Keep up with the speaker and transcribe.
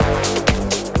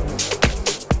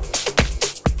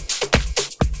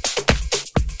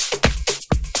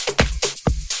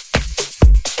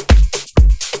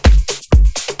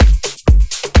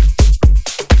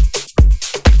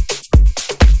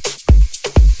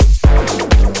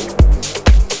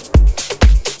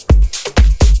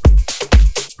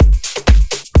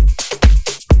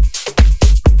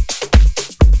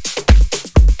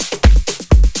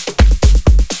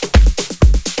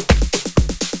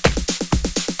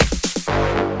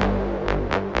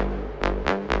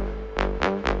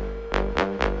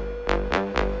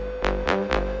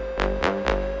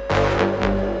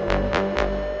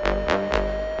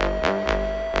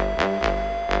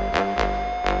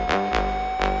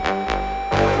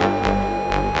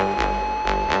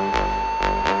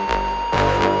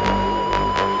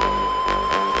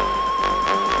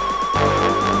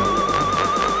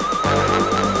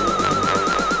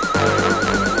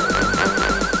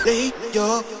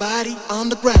body on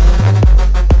the ground.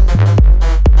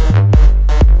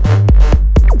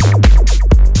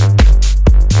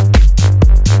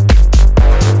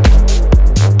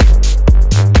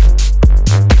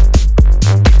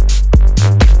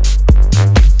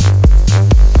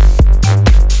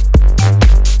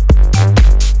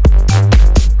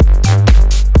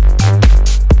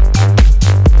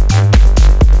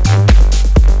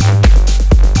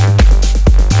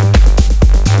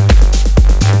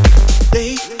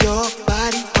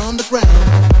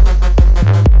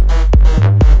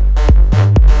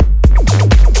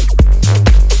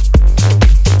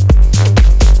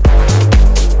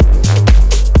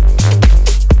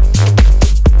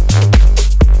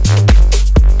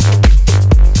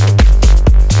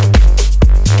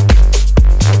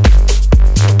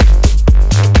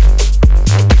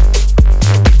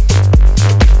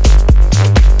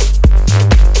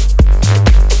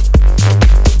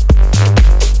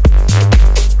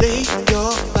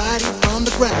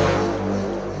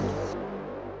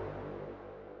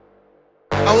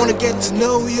 I wanna get to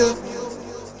know you.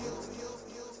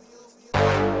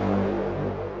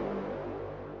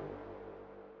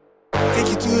 Take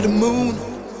you to the moon.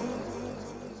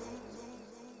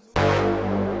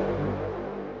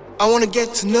 I wanna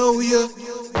get to know you.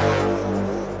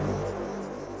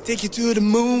 Take you to the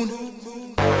moon.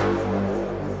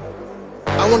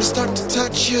 I wanna start to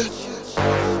touch you.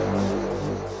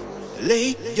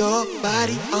 Lay your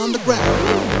body on the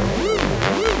ground.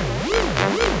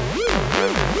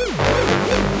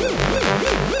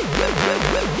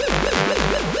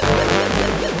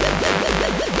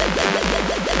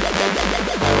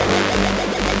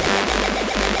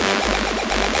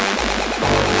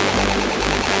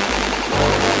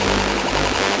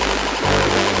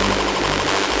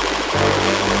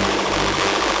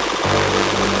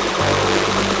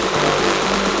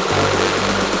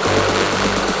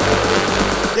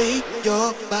 Lay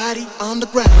your body on the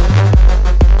ground.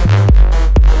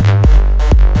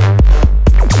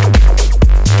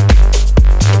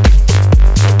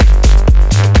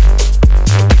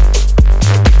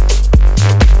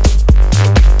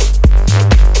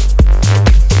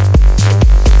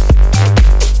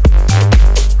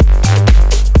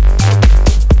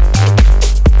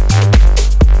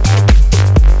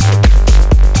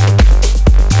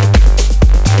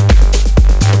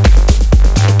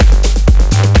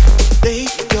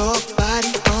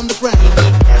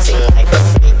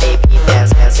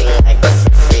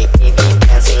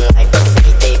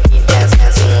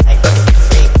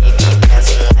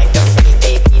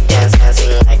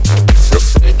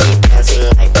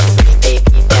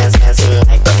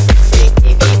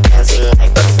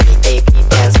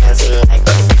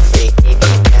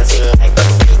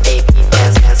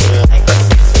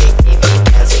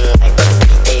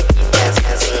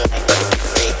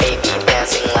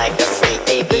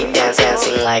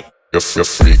 Like you're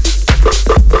free.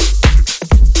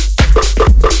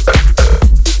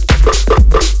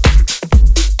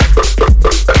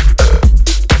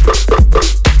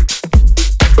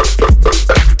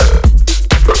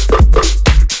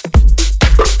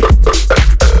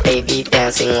 Baby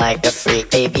dancing like a freak.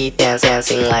 Baby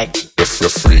dancing like you're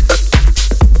free.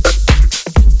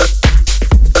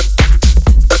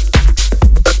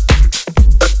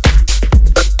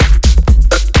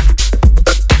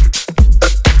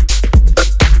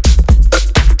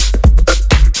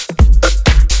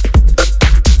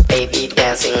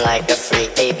 Dancing like a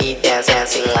freak, baby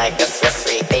dancing like a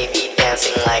freak, baby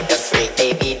dancing like a freak,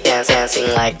 baby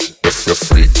dancing like a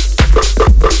freak.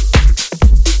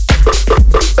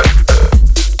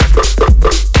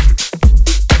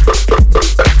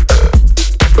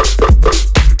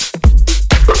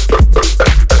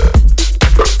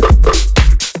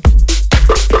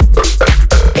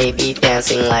 Baby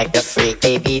dancing like a freak,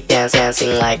 baby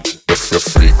dancing like a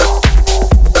freak.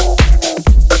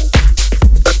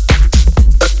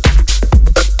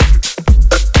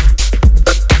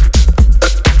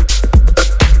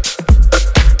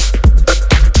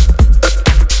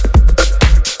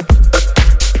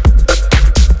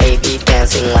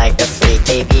 Dancing like a freak,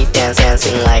 baby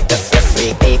dancing like a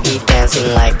freak, baby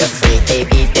dancing like a freak,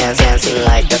 baby dancing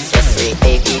like a freak,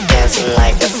 baby dancing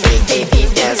like a freak,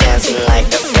 baby dancing like a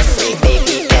freak,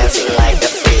 baby dancing like a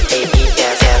freak, baby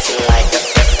dancing like a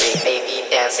freak, baby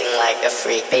dancing like a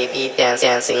freak, baby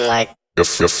dancing like a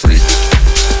freak.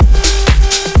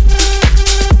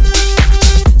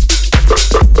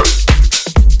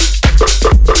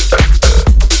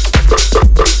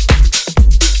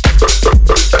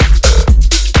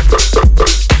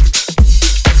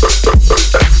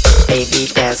 Baby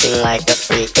dancing like a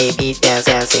freak, baby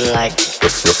dancing like a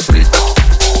freak.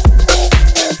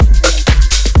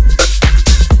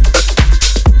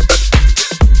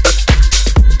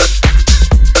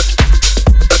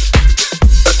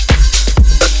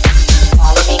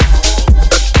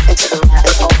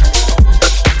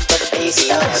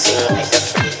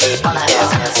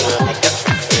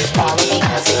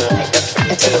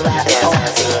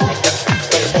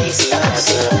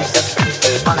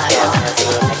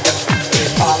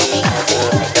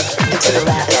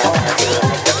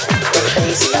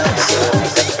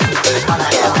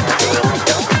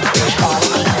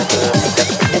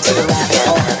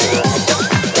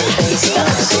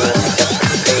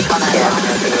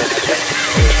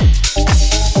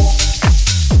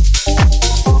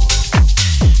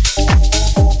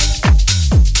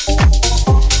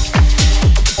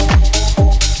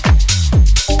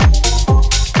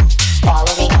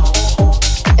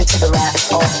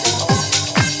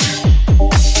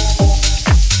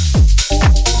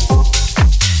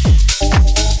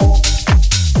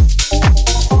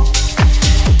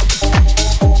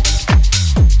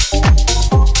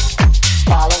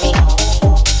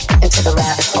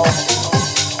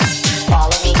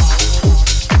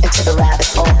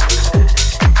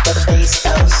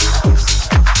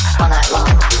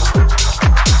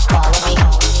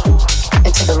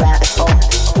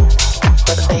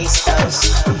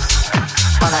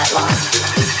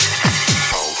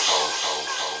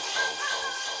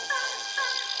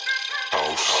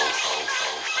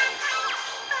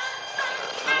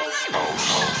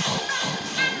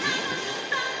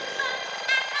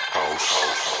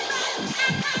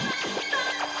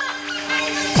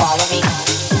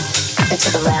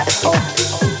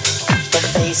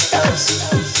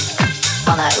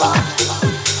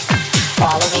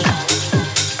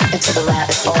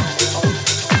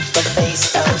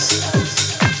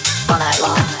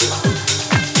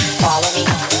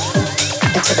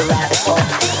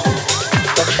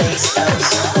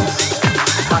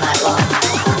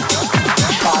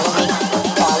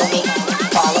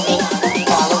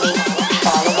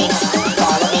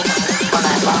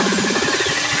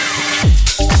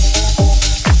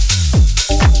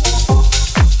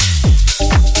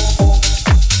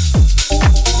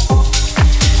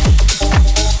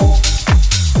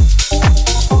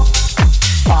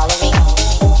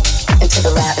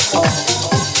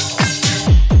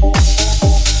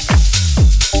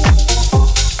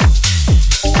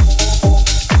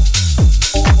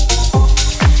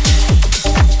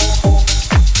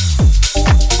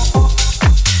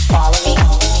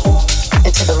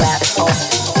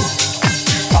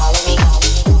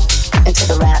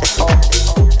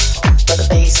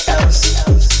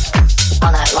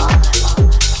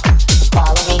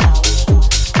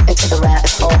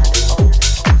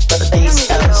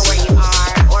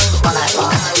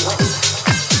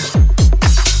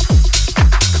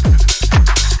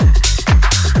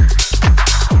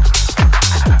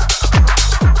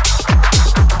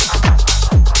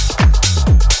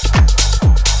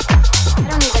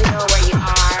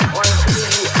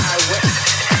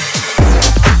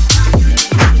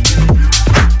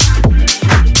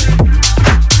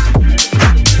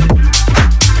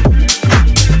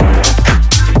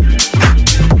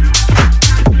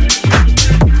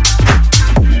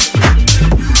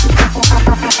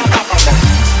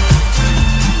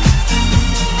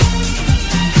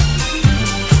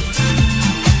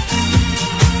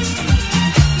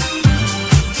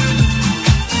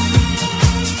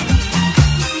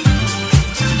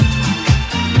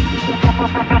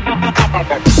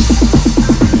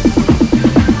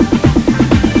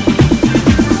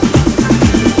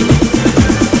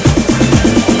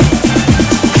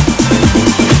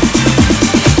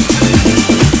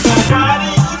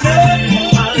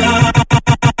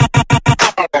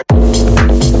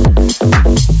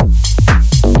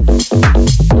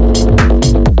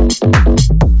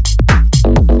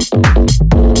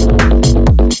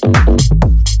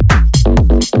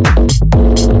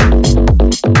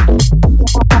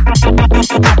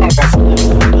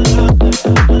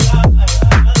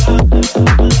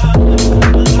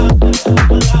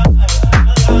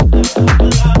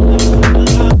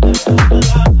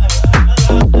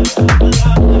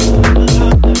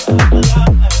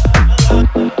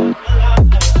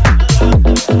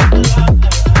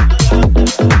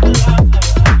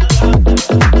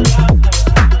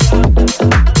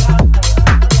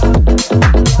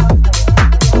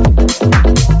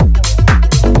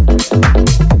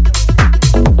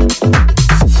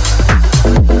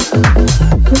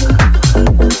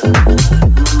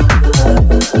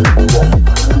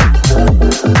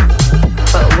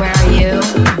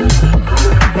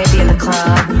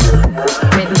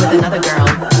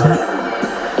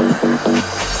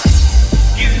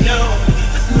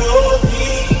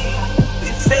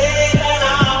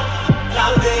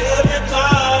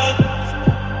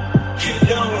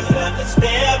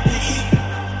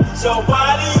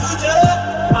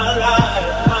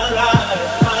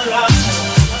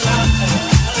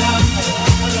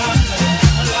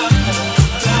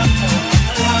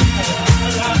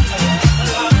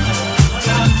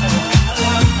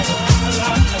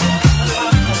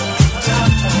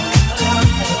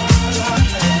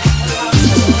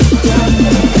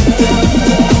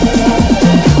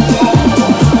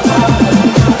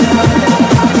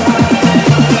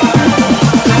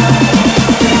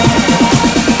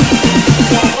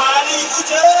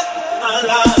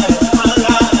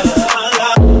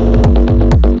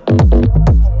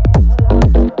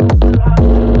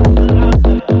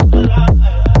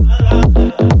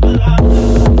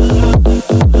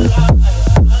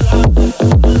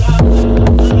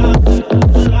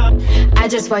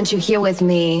 Want you here with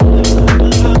me.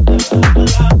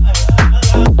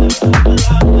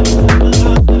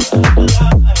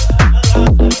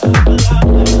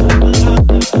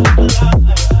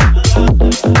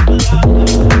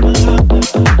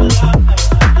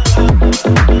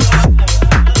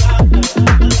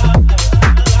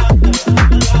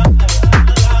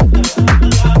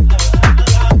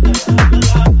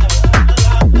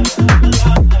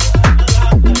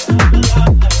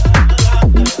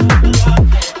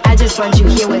 Want you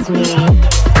here with me.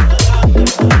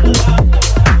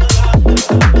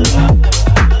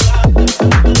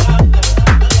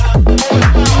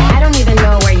 I don't even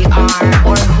know where you are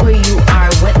or who you are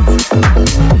with.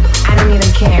 I don't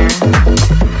even care.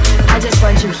 I just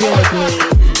want you here with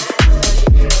me.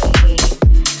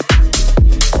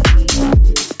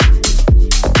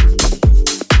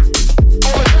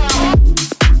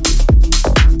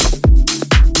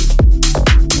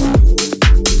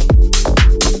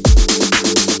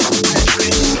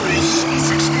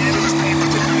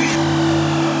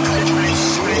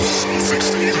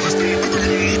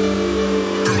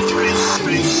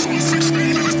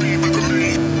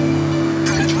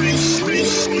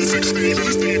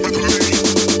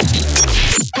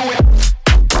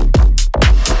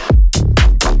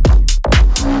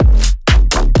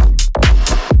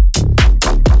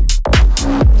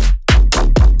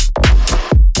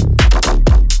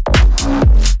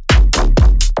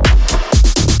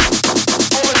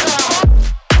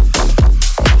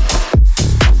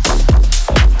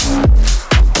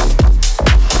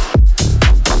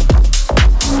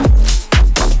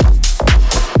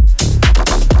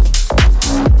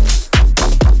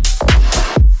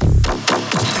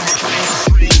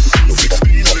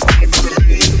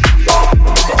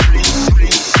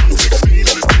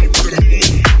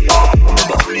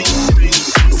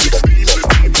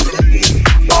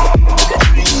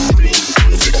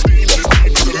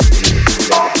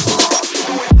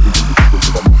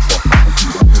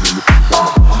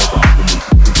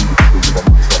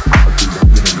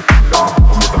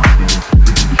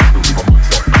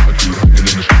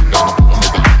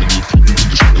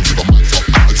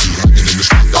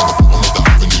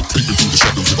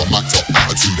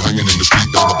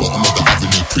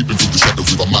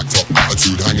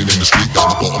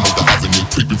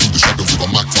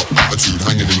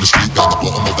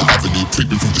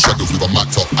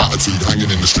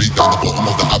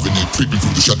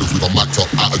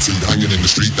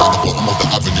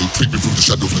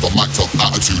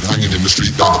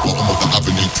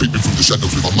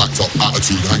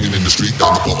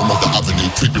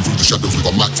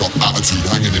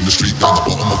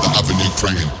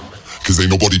 Cause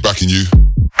ain't nobody backing you.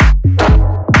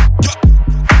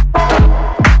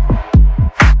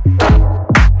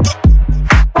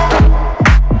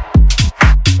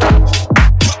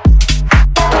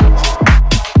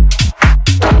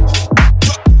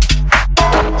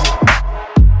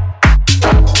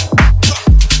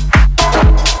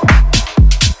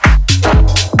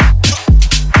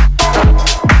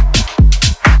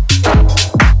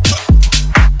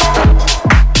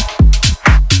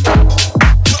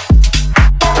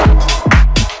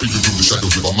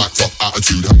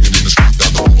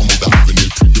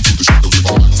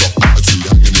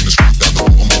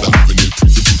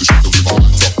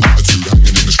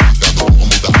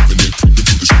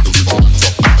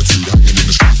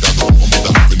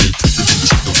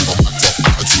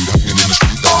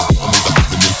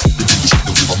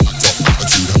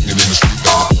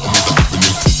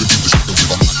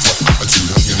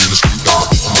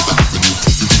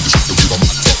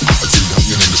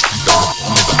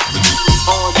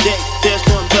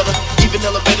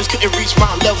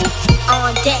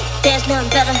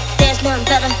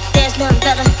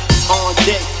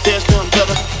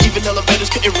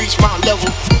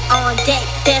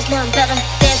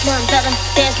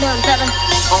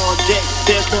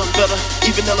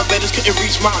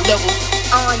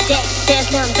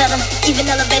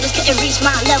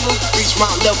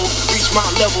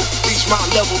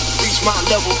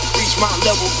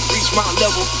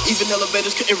 Even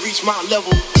elevators couldn't reach my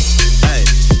level. Hey.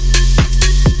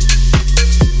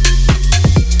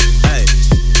 Hey.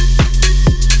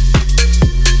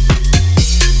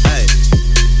 Hey.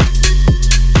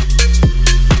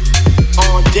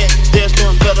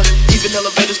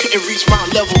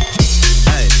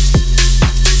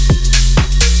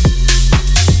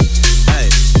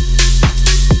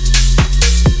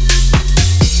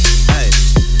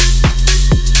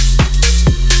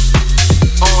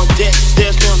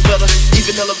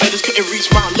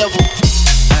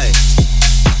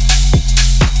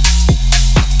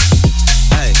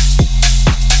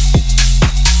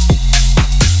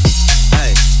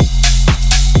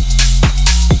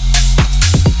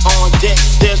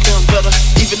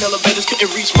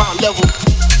 couldn't reach my level.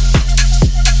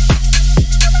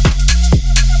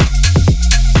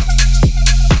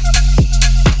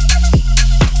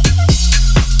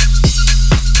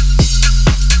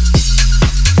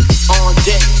 On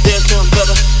deck, there's none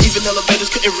better. Even elevators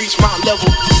couldn't reach my level.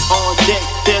 On deck,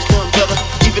 there's none better.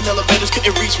 Even elevators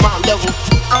couldn't reach my level.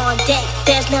 On deck,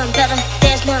 there's none better.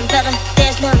 There's none better.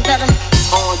 There's none better.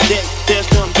 On deck, there's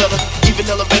none better. Even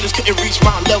elevators couldn't reach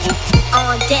my level.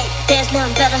 On deck, there's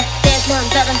none better. There's none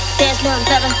better. There's none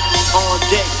better. On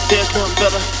deck, there's none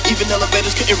better. Even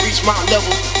elevators couldn't reach my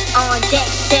level. On deck,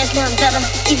 there's none better.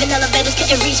 Even elevators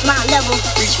couldn't reach my level.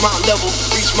 Reach my level.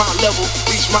 Reach my level.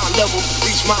 Reach my level.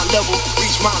 Reach my level.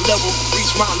 Reach my level.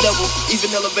 Reach my level.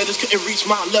 Even elevators couldn't reach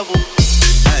my level.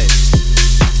 Hey.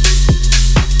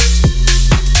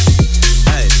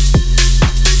 Hey.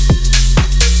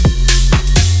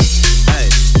 Hey.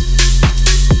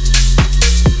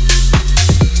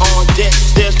 On deck,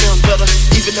 there's none better.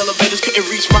 Even elevators couldn't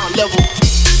reach my level.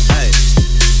 Hey.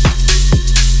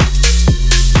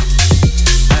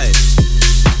 Hey.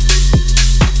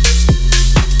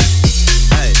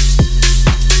 Hey.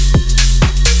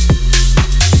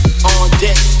 On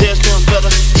deck, there's none better.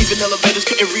 Even elevators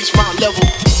couldn't reach my level.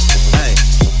 Hey.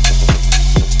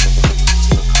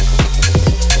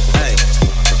 Hey.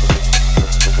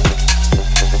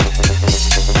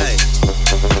 Hey.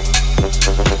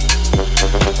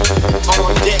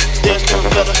 On deck, there's none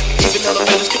better. Even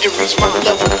elevators couldn't reach my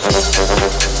level.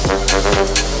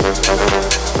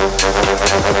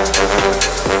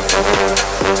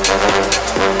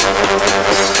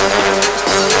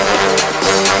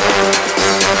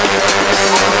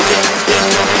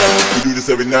 We do this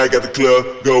every night, got the club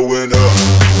going up.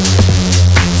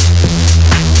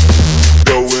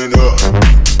 Going up.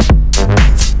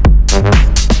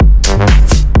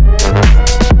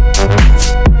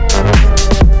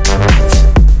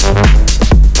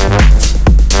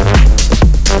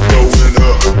 Going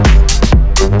up.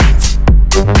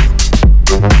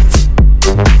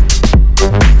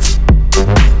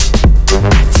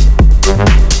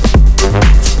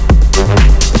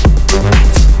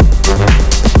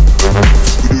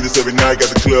 We do this every night, got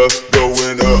the club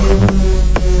going up.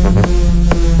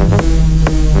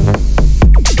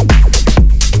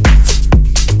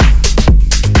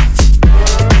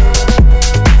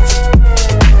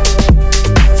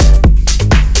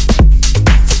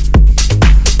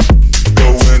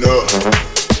 Going up.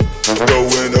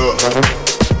 Going up.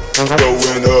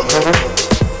 Going up.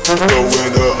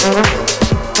 Going up.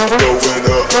 Going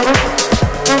up. Going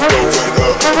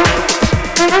up.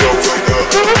 Going up.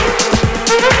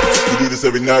 We do this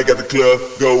every night, got the club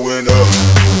going up.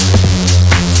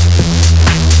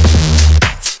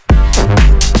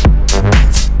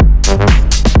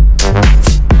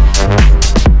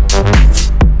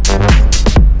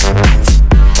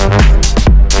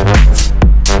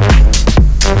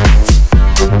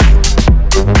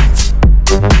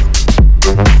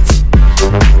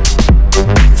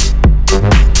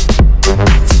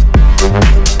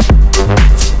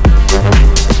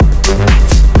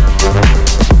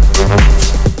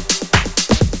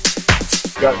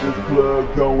 Got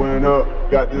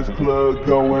this plug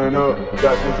going up,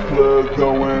 got this plug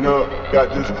going up,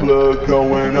 got this plug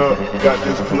going up, got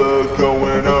this plug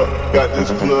going up, got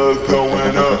this plug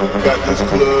going up, got this plug going up, got this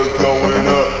plug going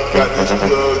up, got this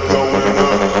plug going up,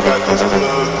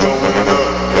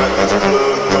 got this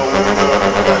plug going up, got this plug going up,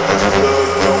 got this plug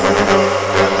going up,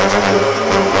 got this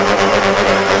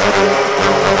plug going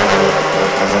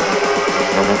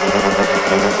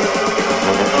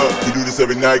up. We do this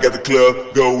every night, got the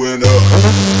club going up.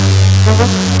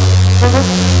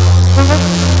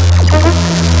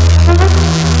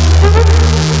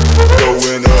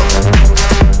 Going up.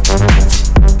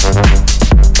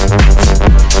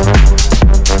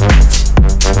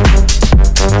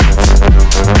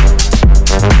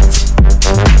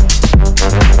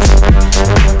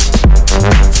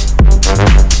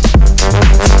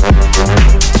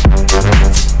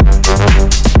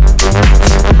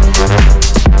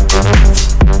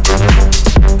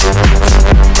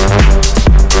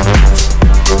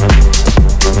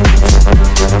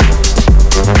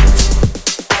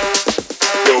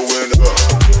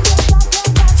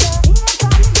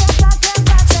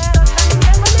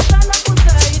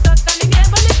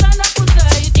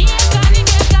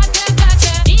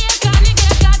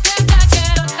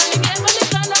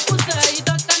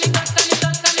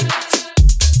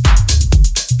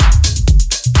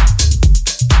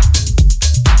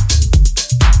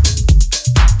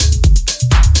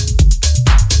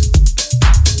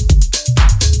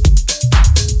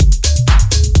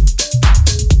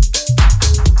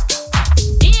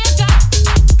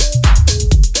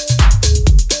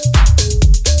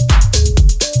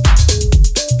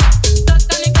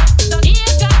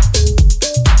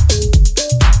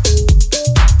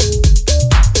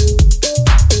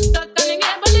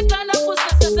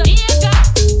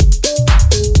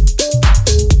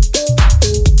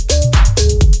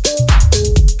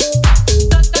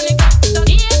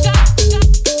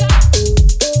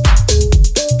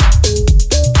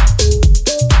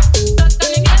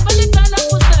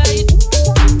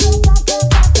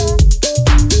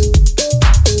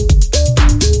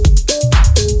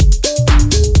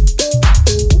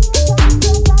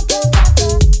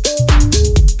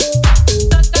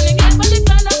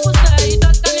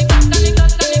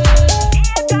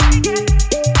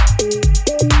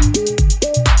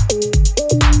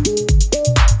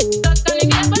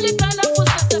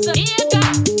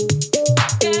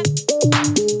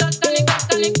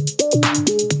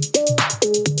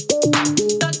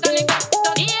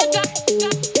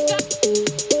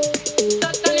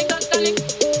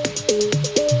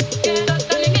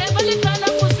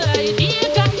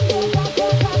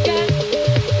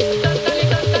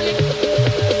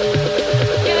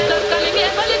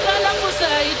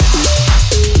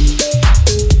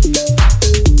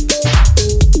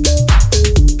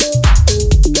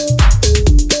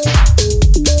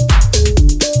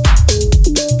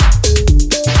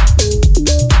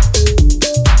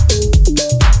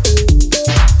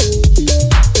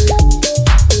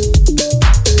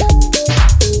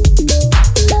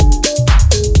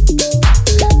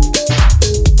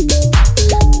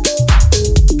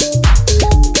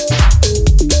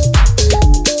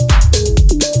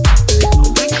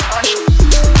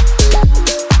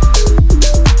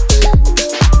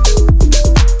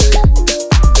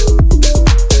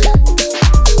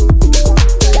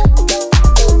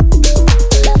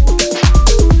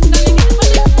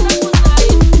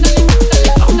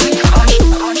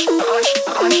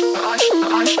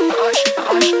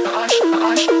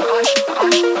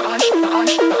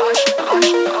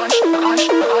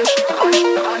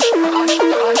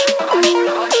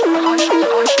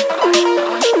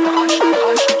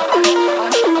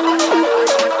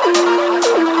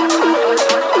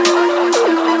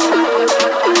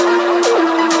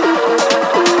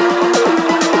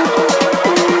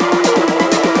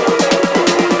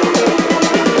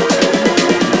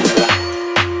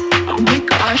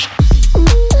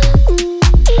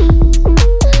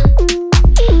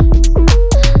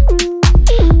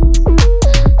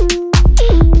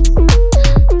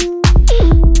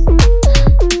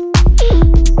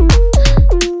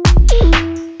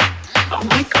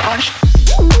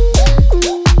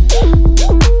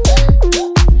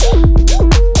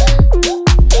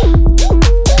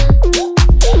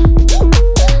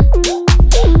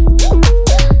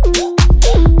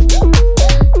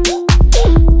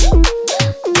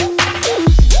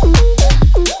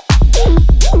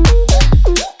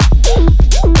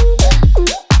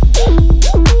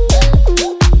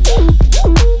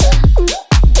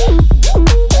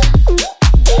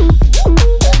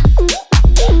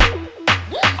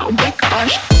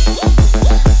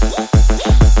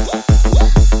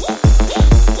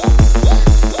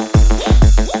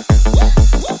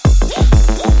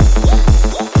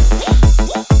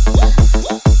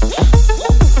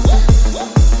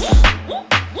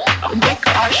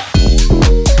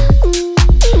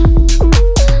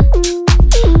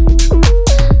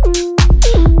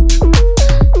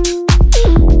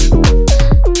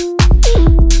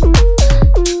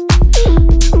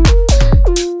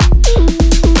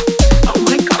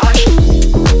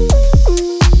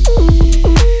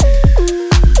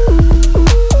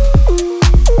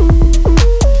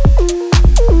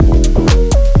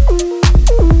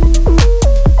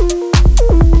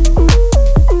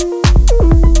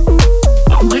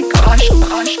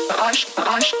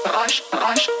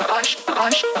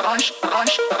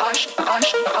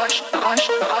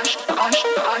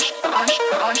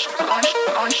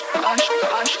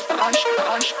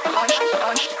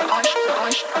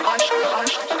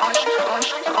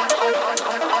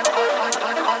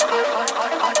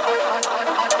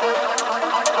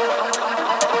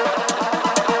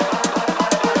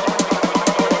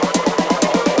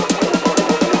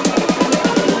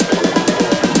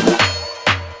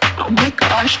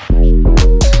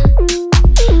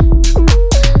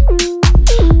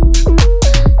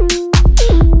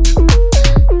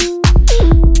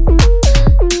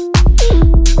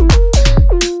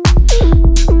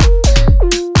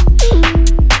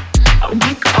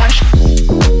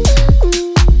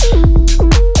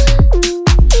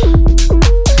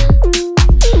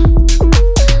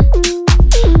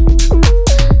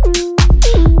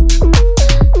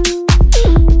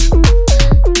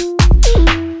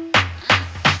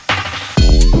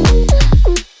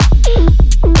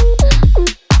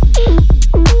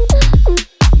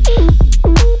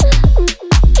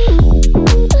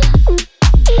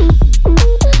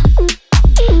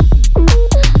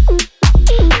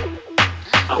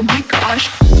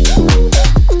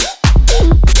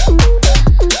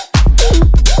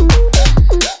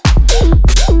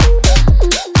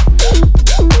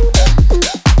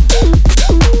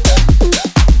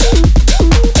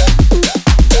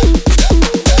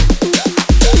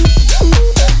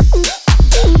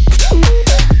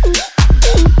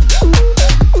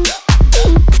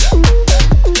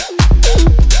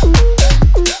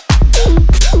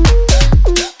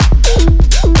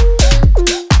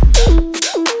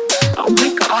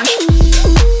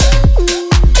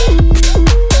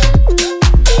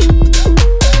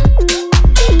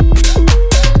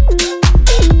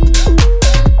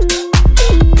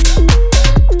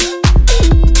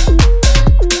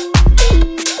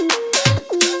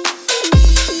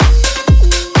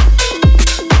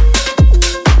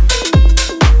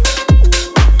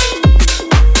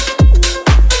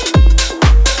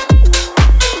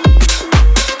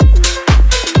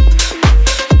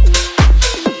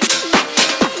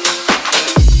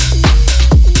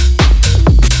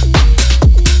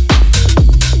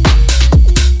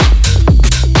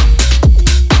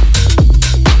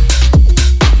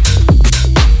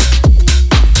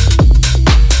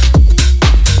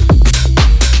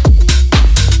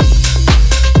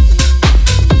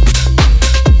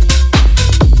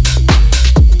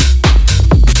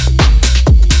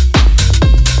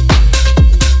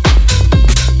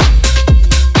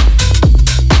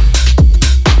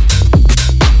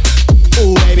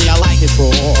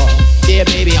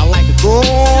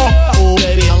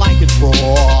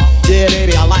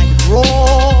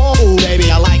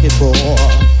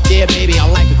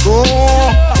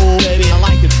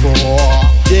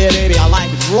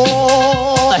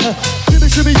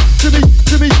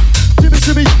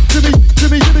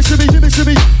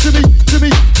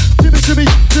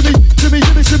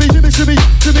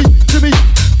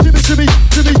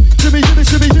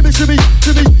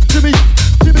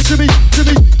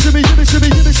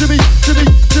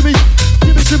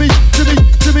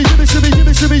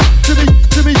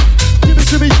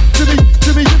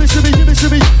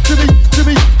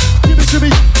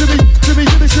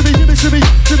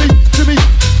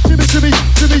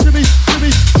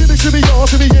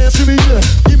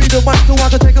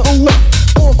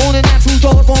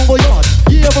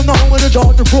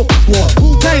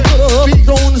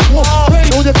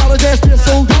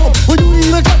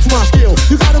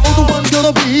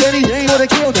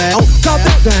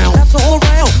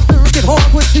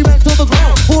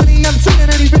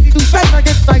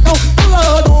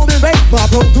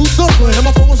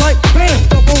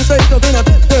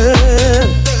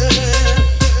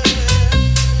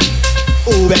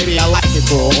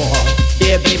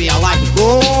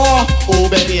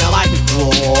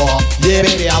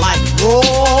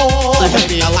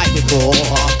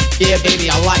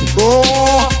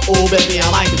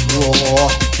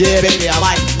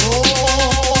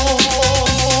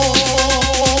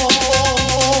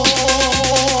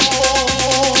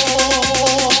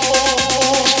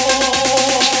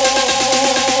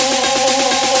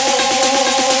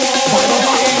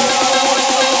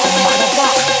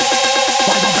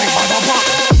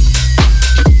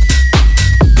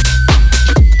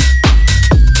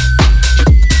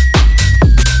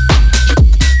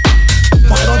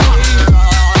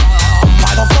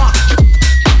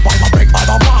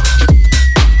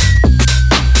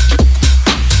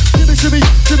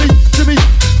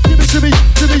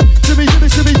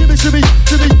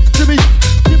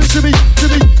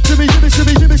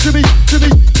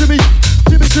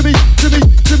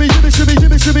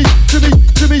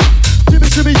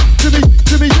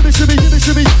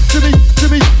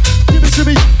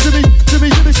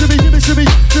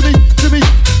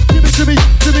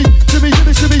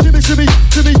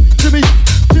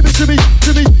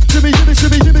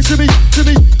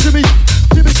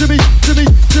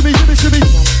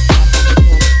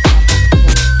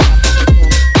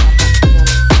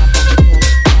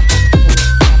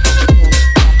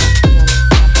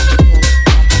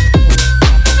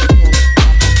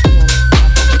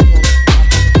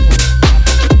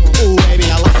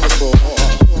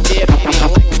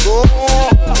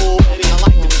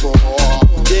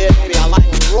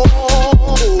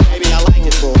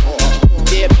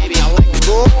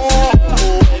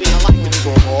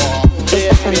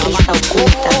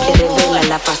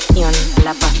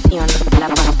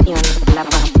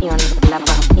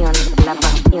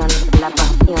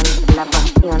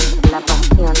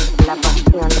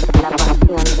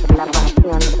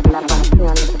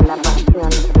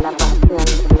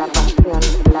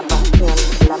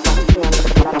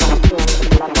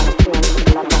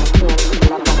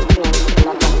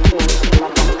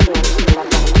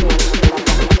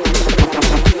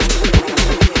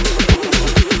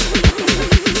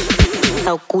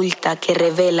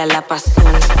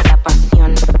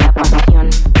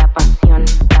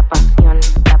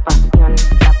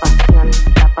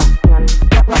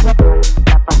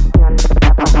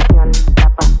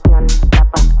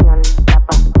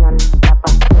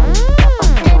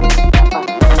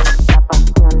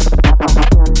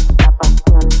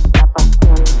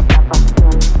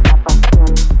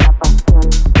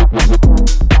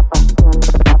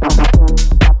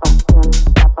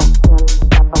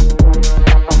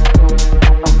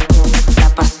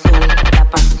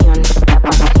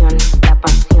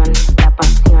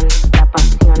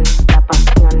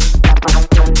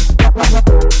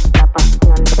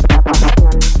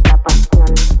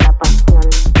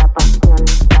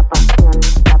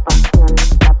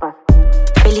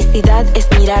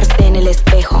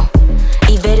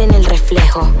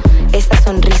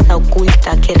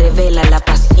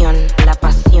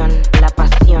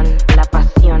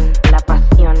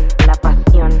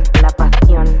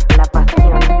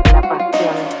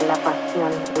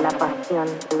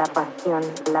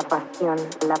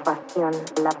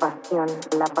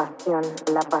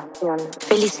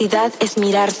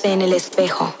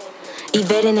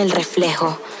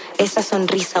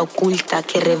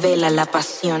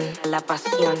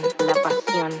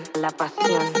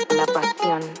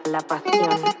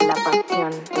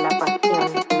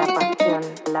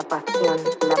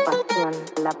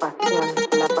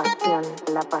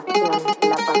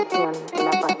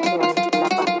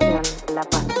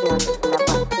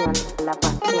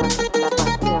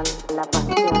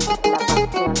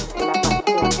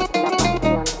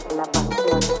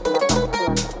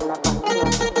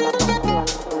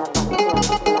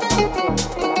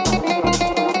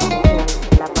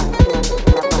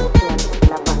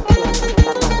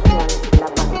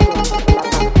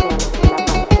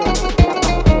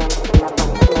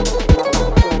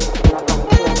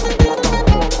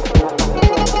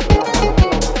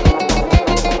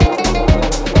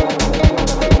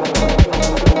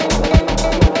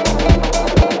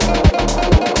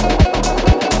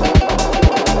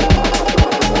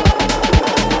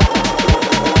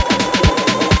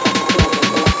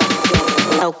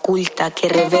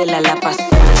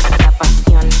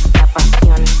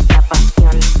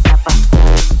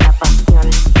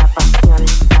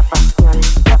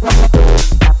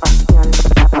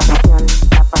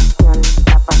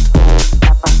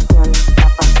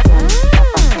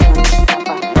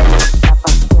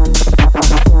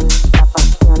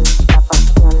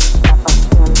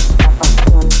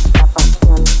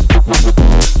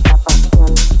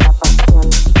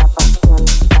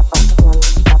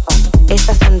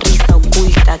 esa sonrisa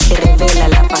oculta que revela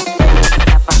la pasión,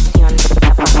 la pasión,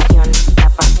 la pasión, la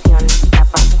pasión,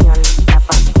 la pasión, la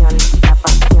pasión, la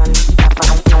pasión,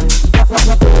 la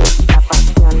pasión, la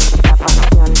pasión, la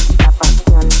pasión, la pasión, la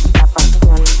pasión, la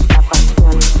pasión, la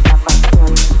pasión, la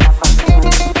pasión, la pasión.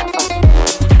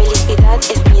 Felicidad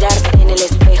es mirarse en el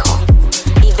espejo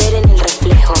y ver en el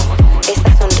reflejo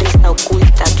esa sonrisa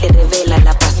oculta que revela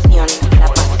la pasión, la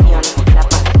pasión, la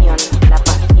pasión, la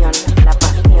pasión, la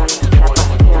pasión, la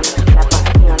pasión, la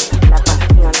pasión, la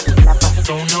pasión, la pasión.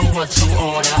 Don't know what to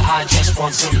order, I just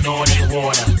want some naughty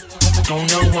water. Don't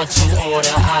know what to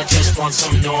order, I just want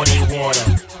some naughty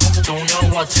water. Don't know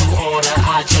what to order,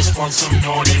 I just want some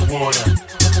naughty water.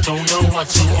 Don't know what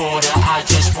to order, I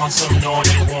just want some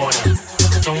naughty water.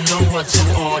 Don't know what to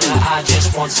order, I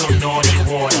just want some naughty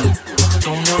water.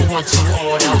 Don't know what to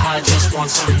order, I just want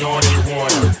some naughty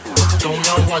water. Don't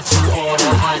know what to order,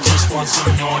 I just want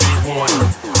some naughty water.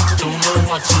 Don't know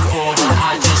what to order,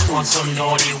 I just want some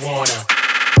naughty water.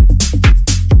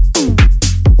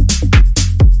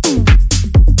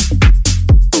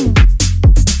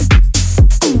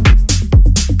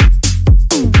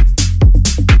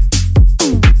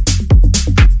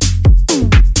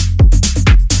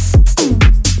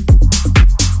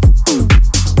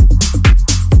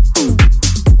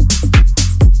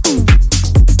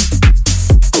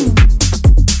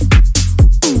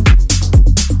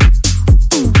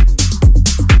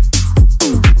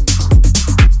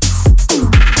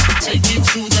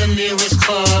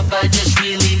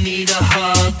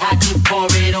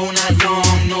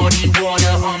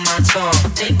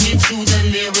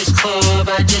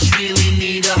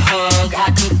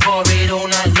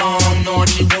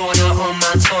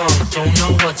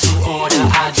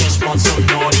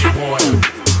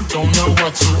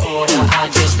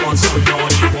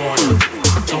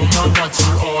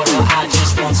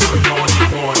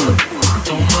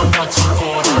 what to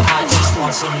order. I just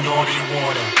want some naughty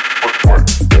water.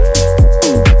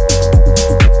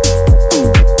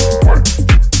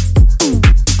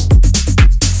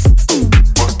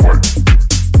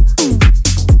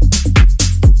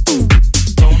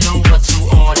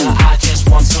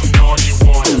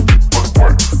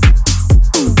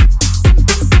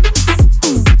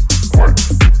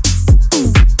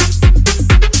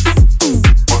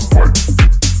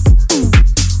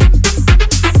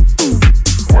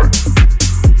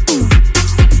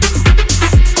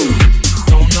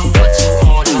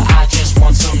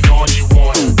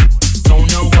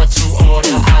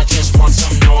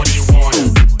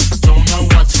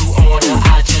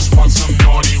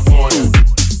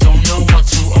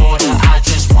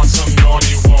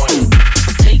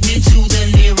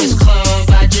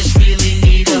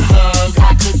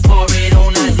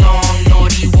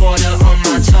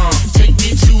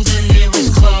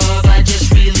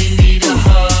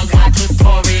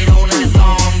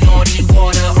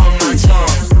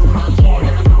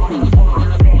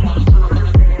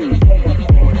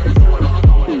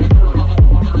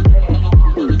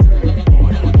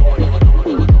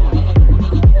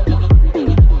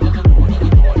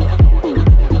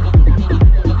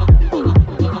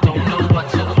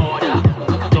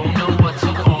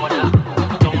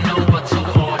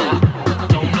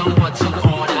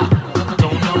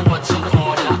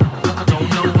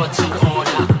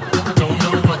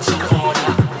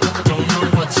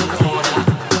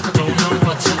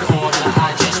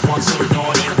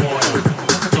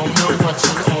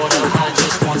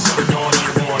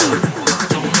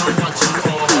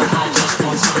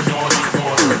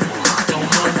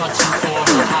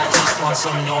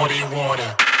 Some naughty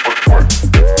water.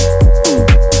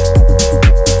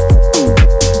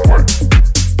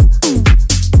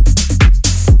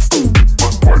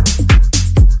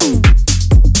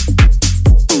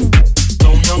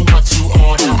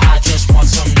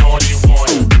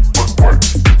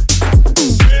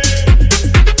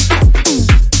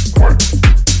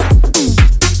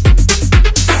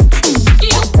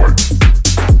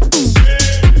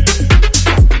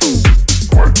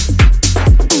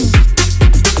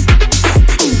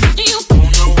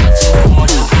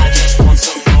 Order.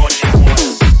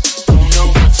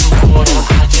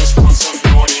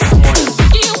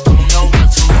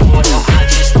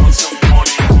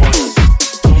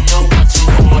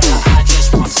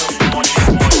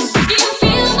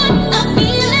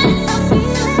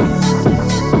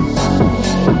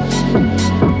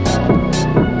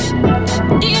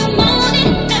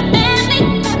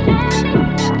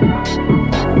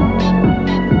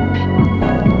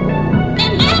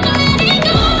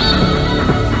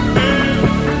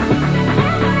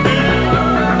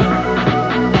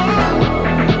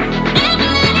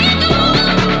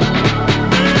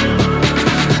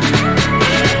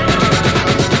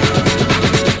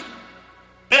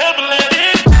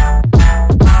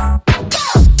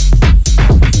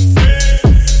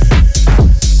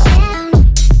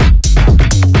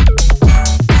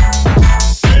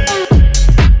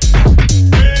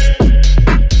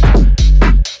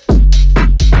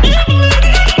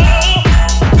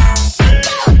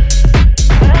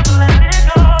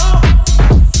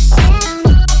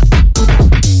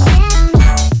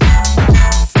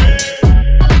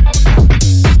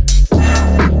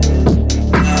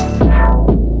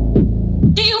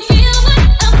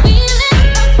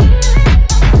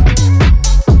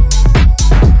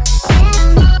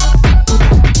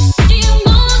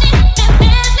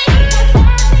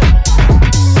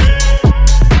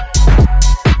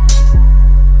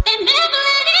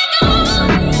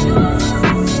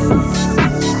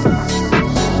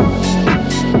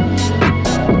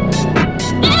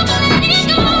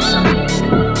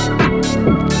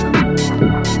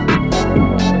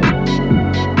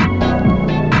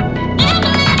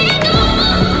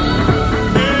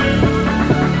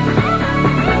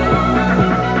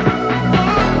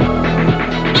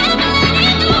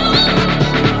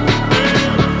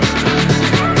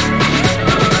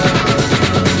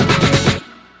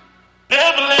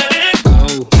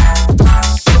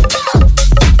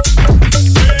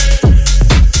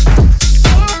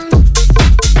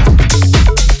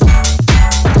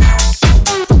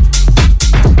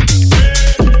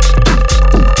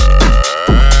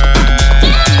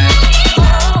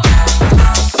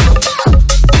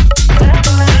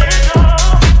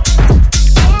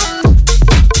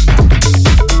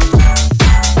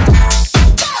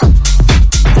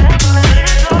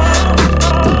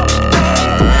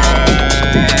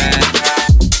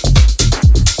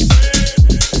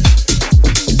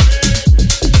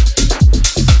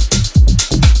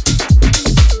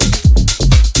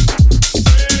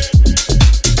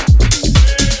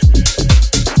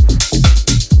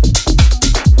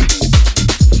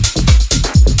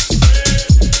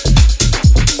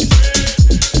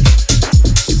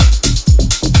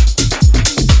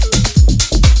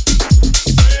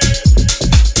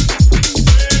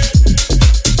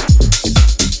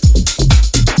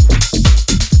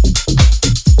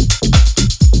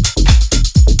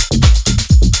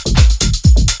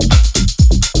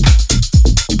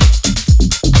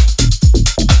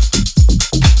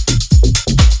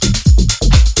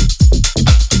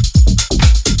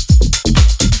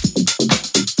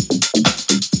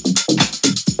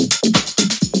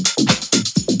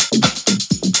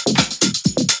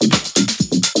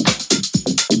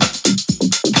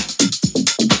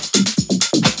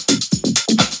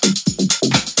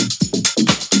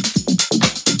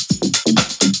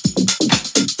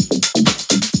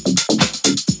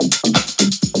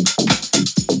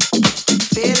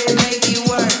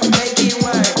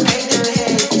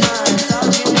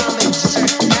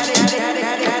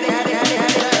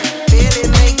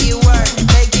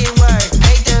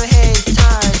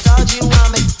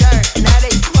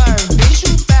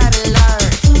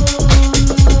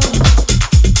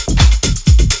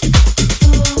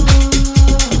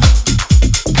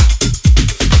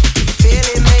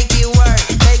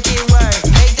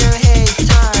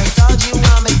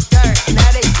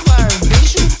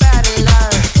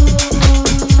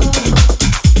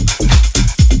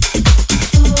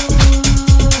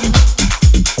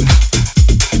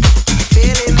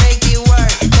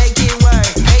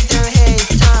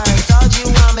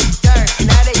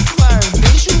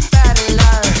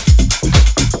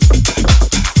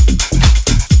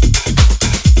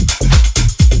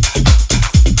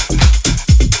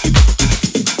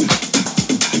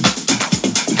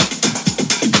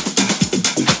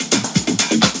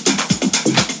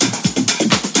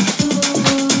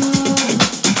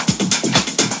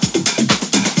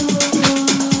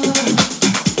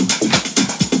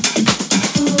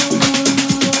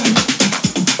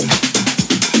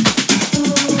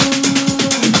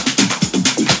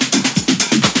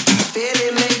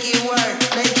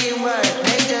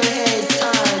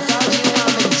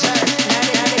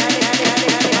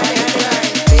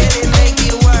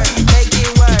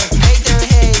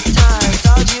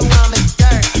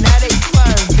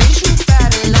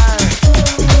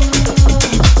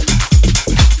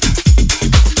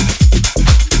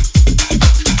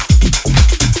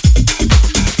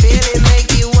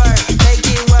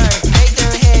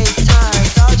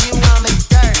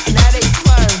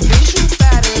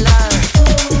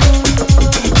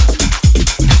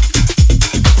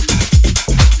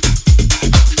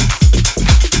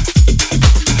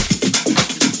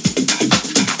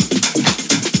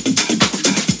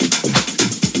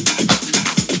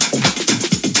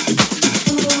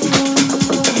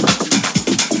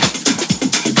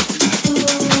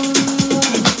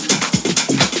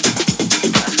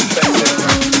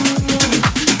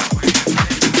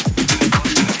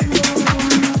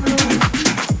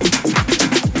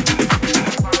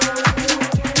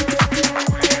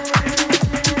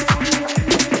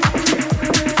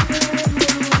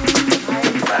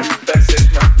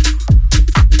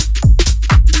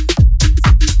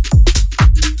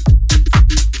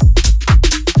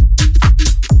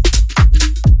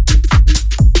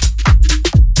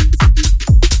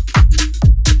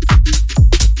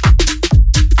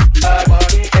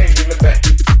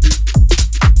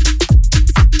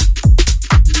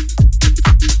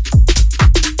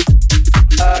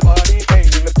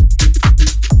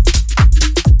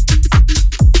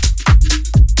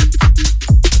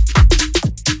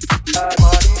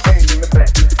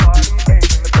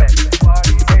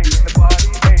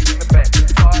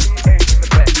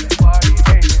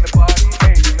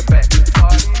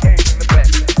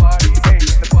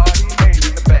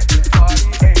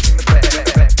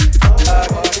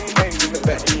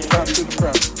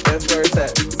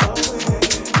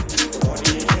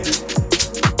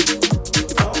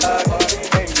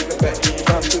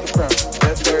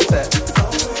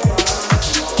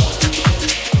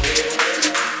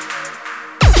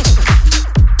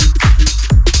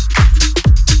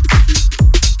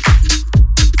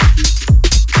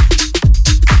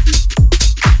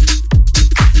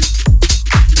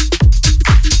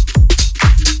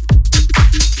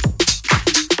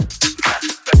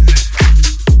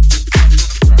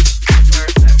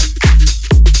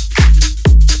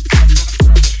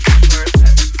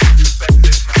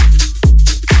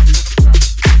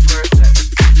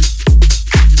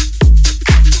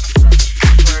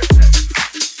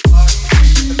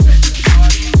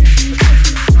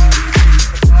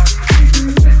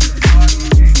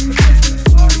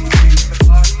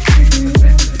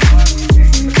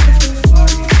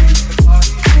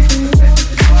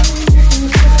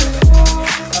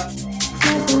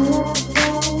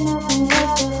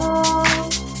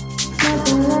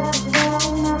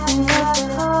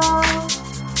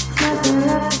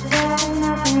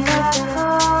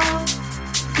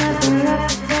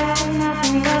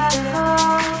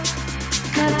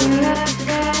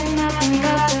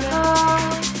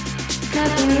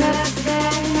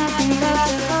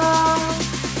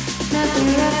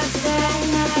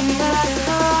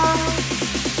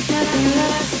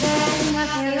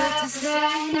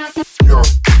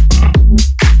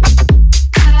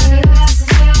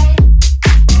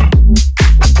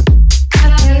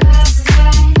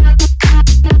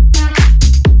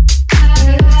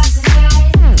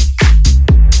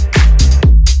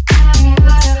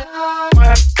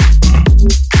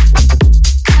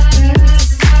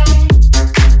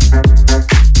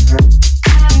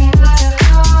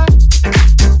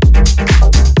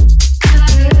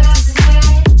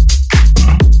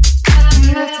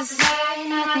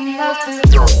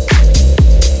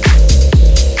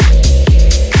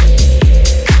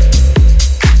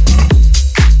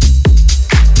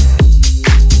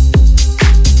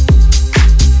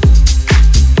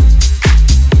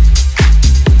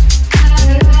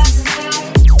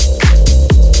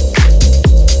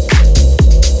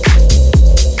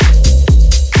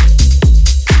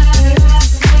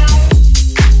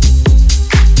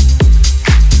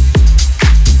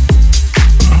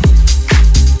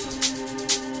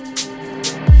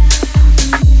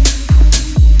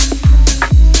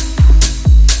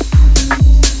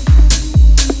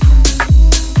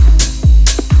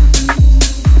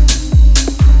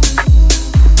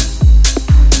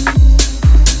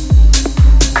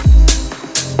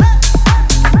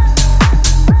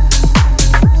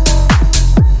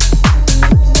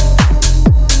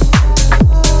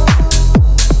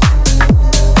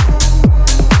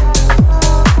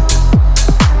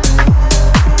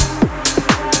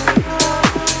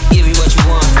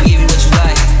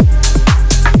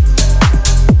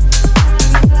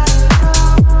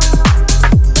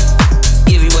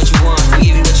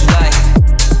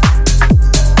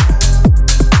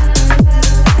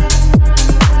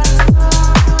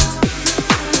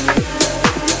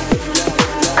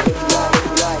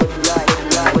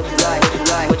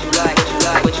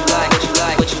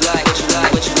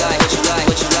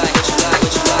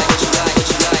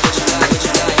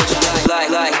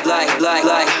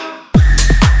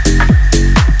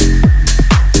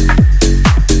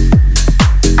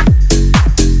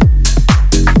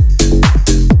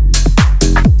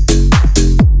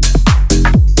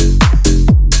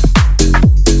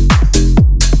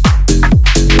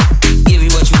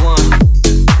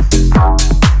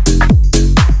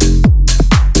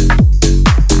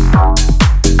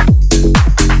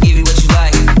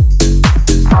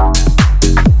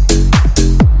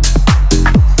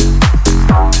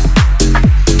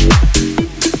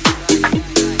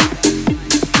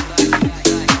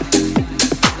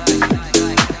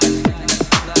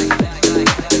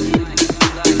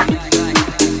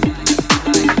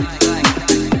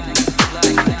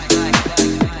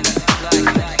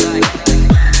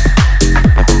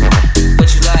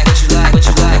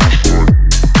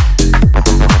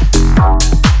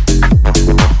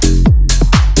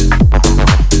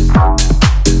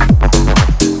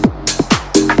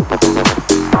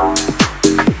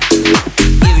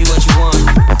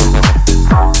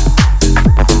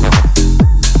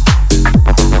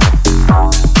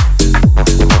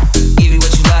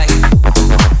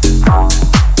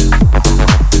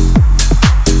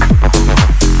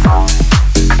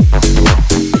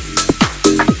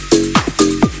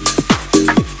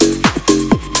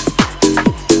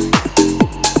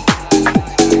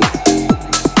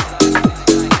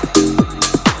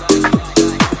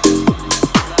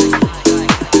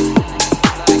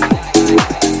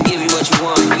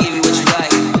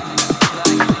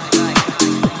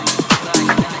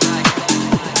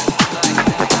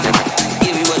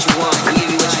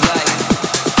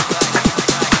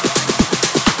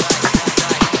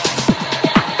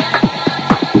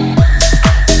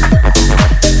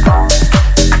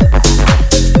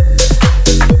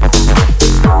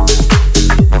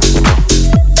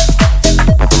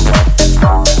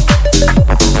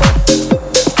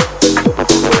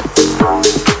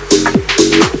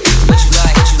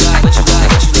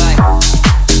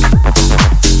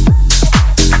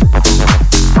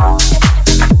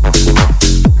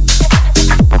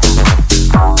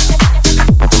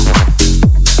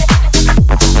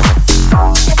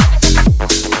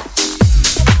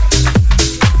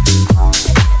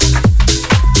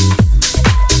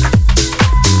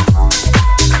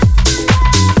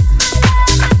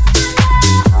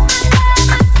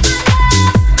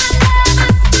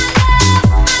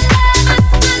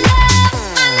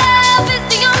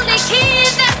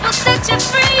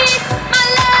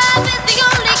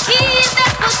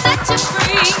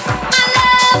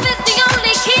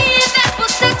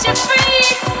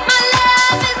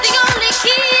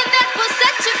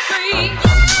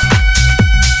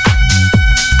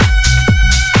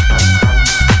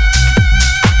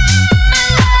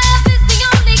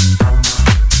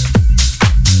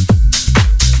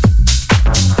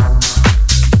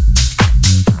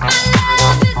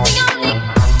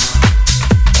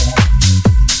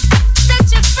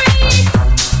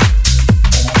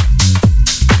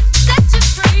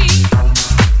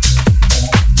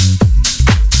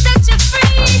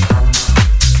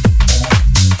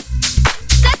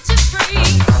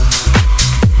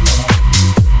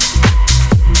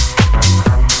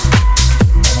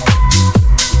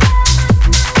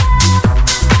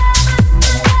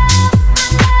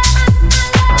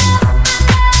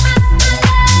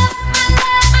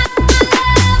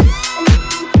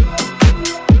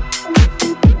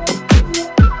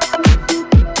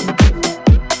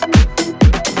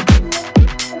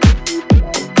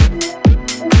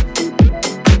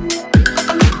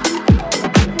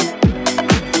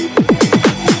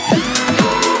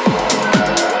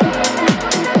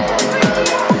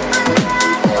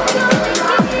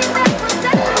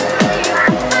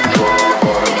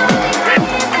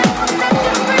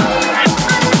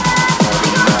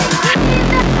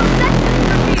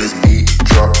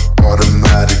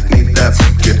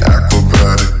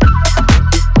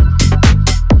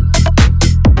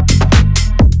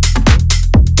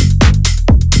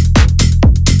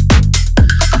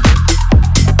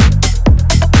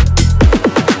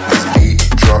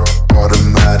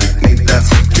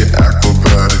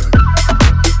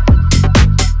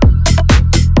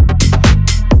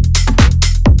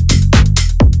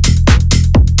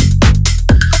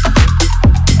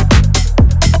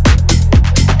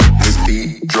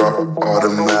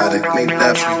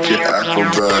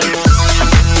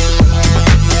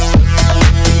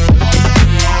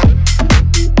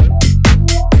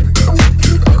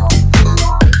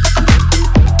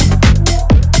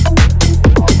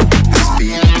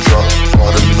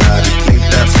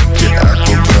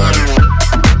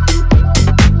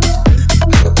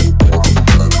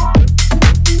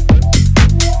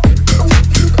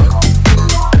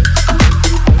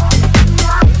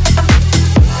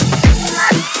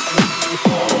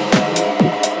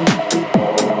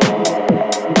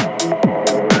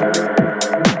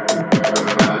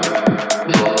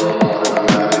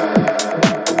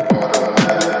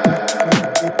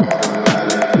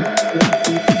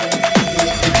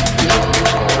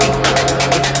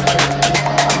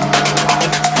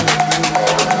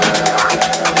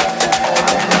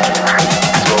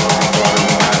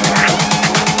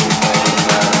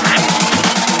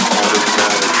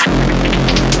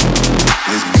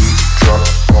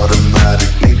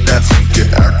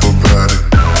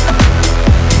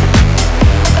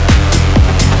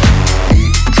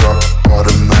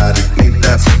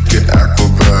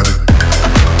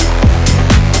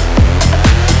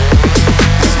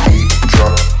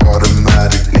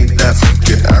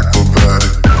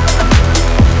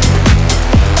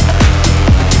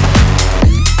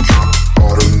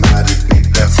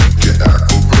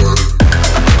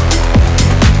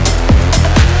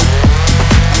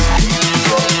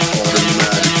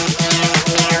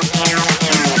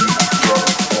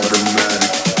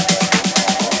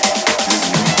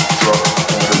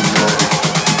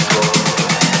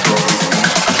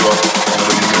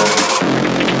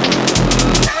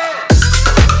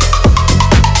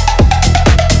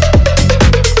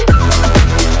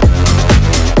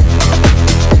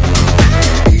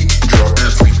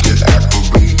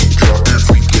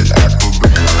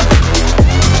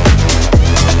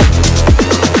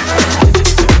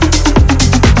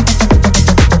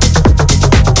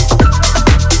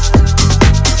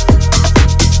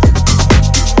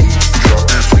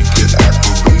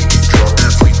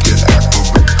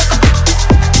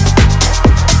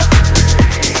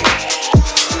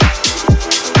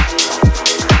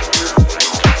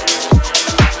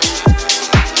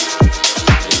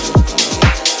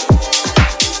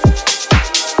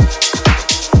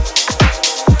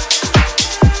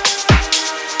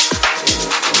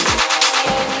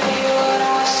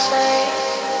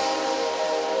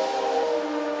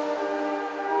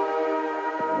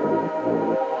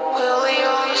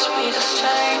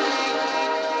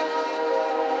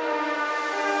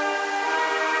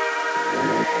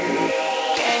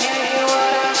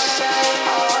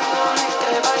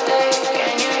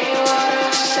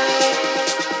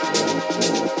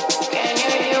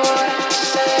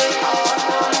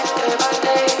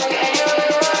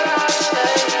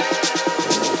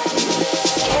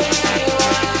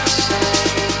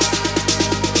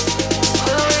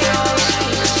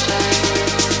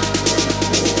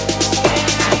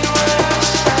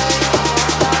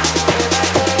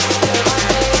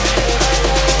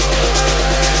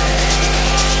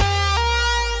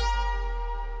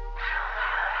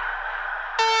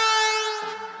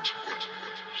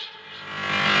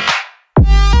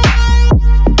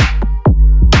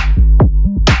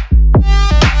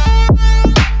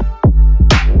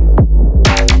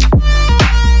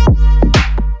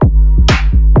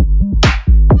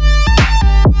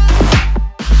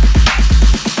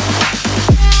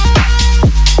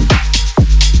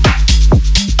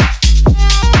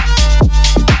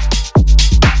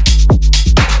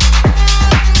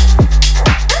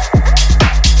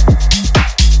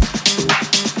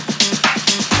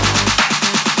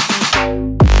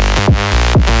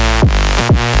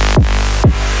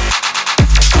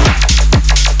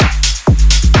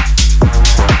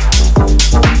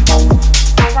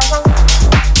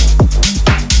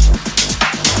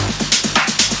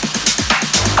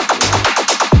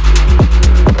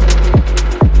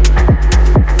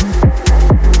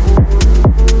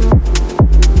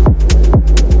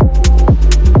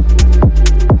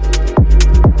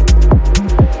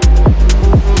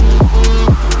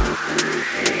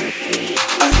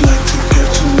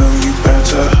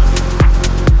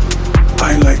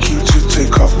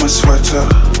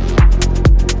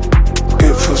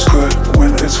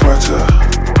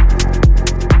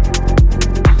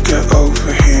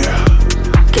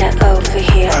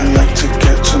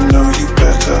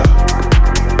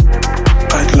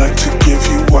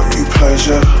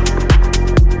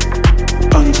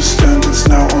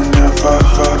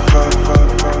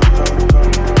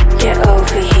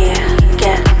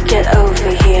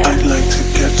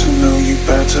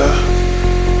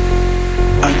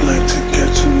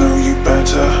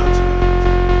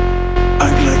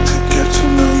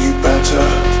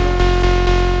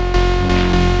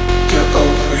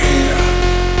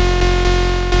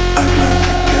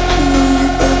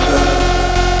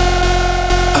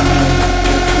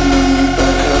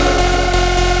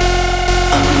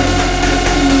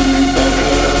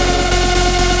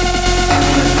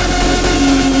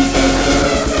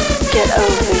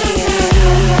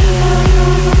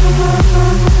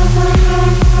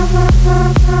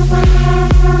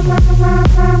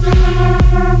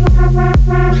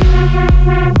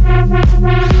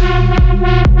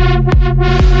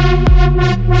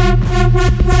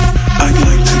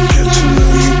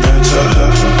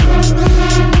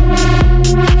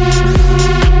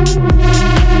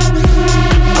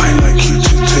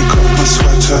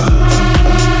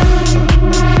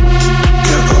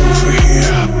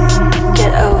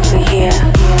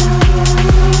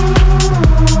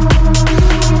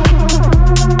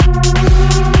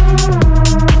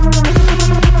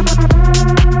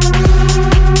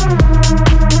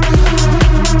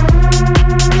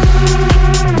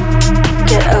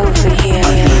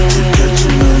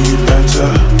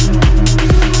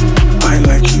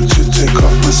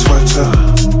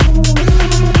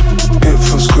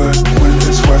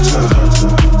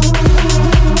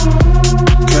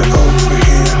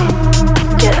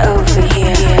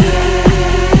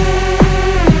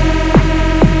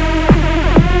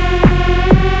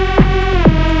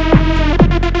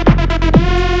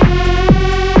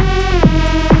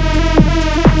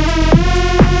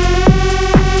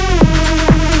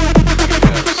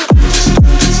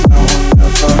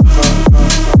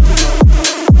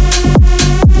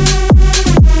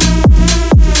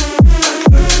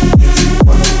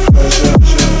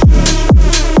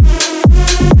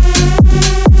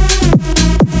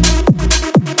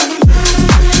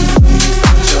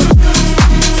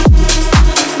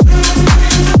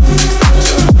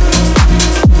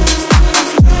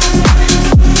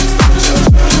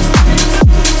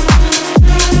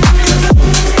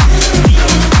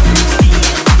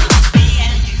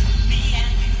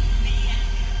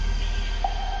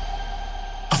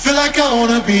 like I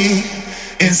wanna be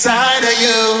inside of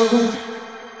you.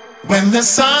 When the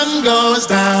sun goes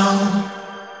down,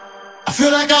 I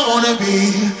feel like I wanna be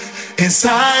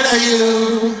inside of you.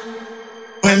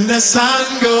 When the sun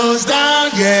goes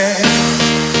down, yeah,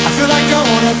 I feel like I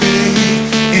wanna be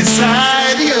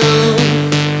inside you.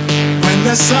 When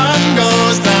the sun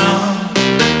goes down,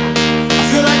 I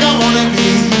feel like I wanna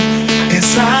be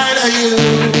inside of you.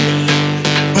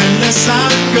 When the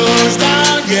sun goes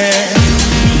down, yeah,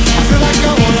 I feel like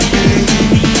I wanna be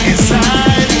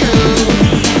inside you.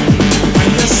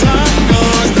 When the sun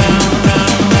goes down,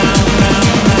 down, down, down,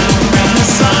 down. When the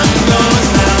sun goes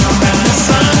down, when the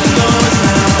sun goes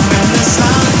down, when the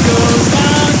sun goes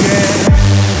down, yeah.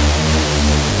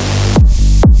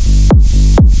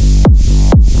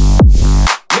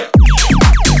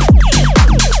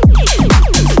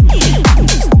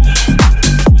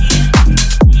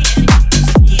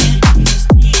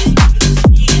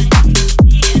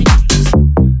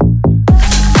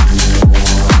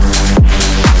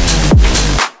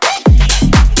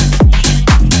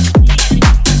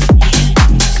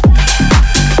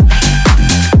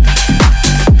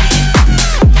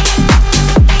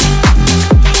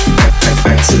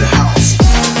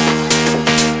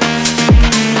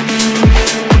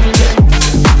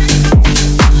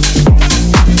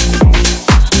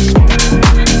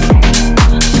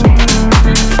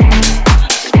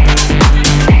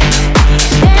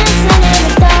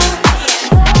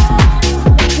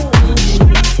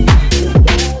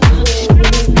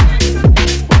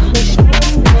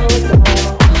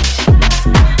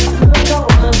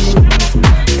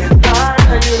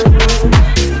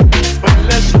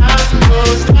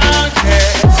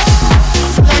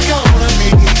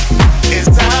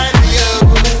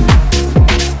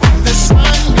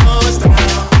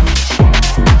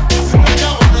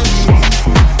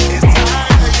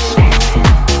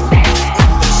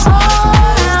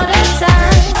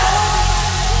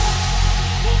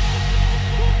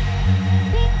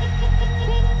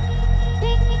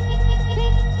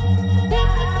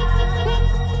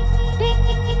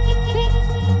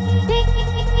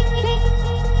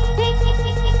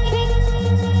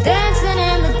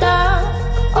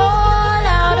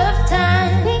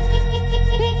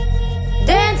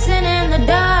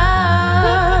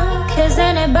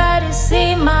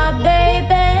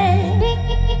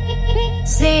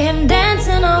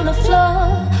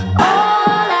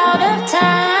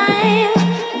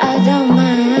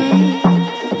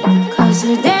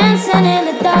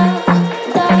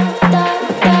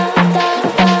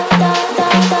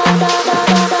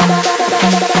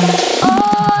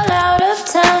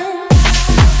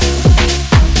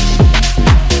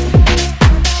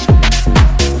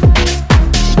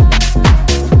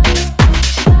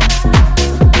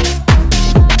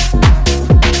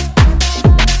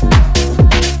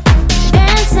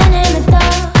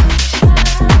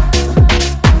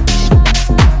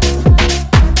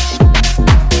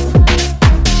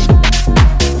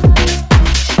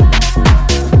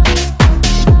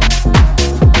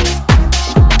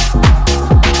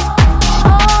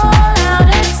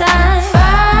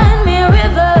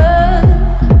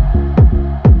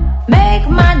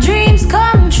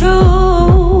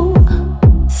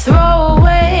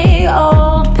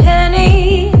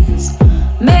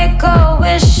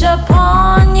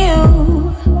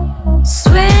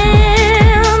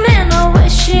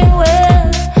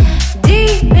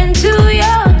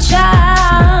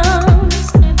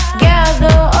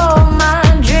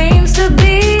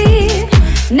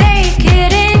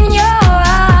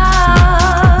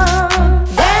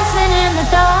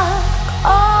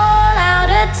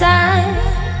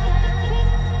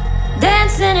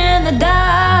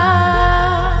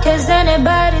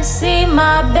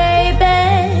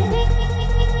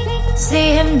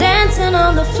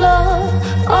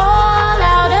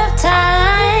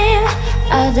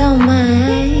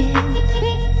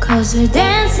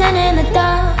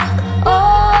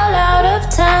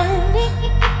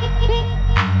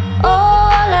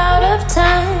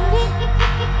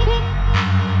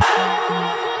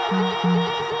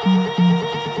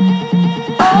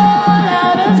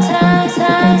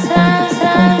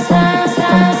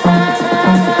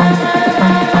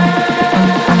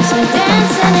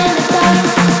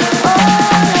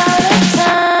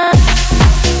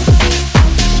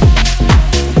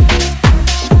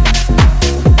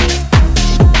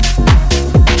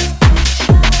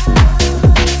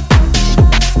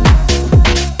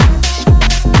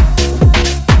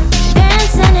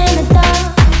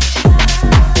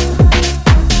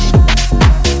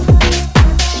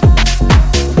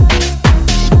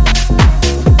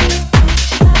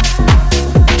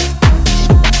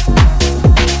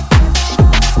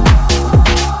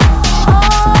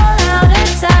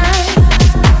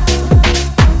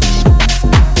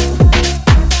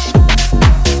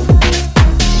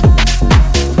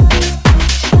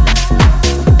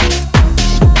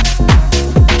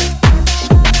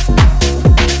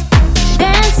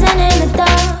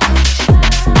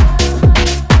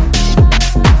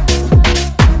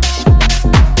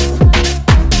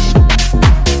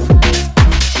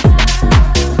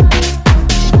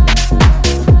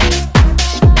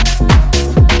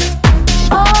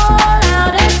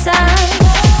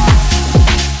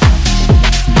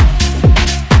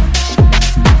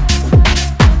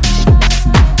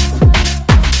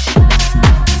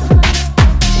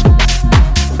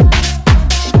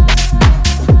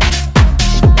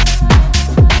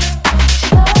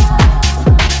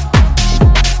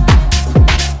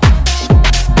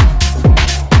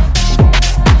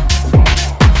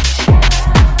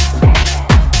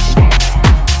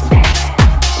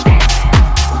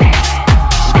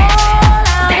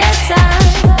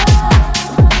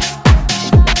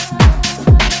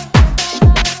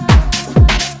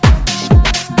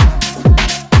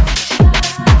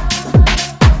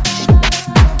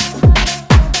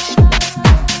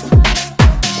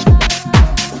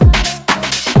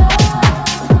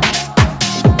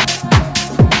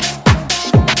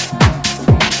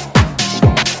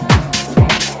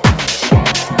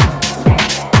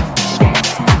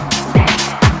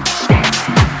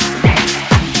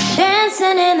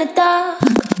 the dark.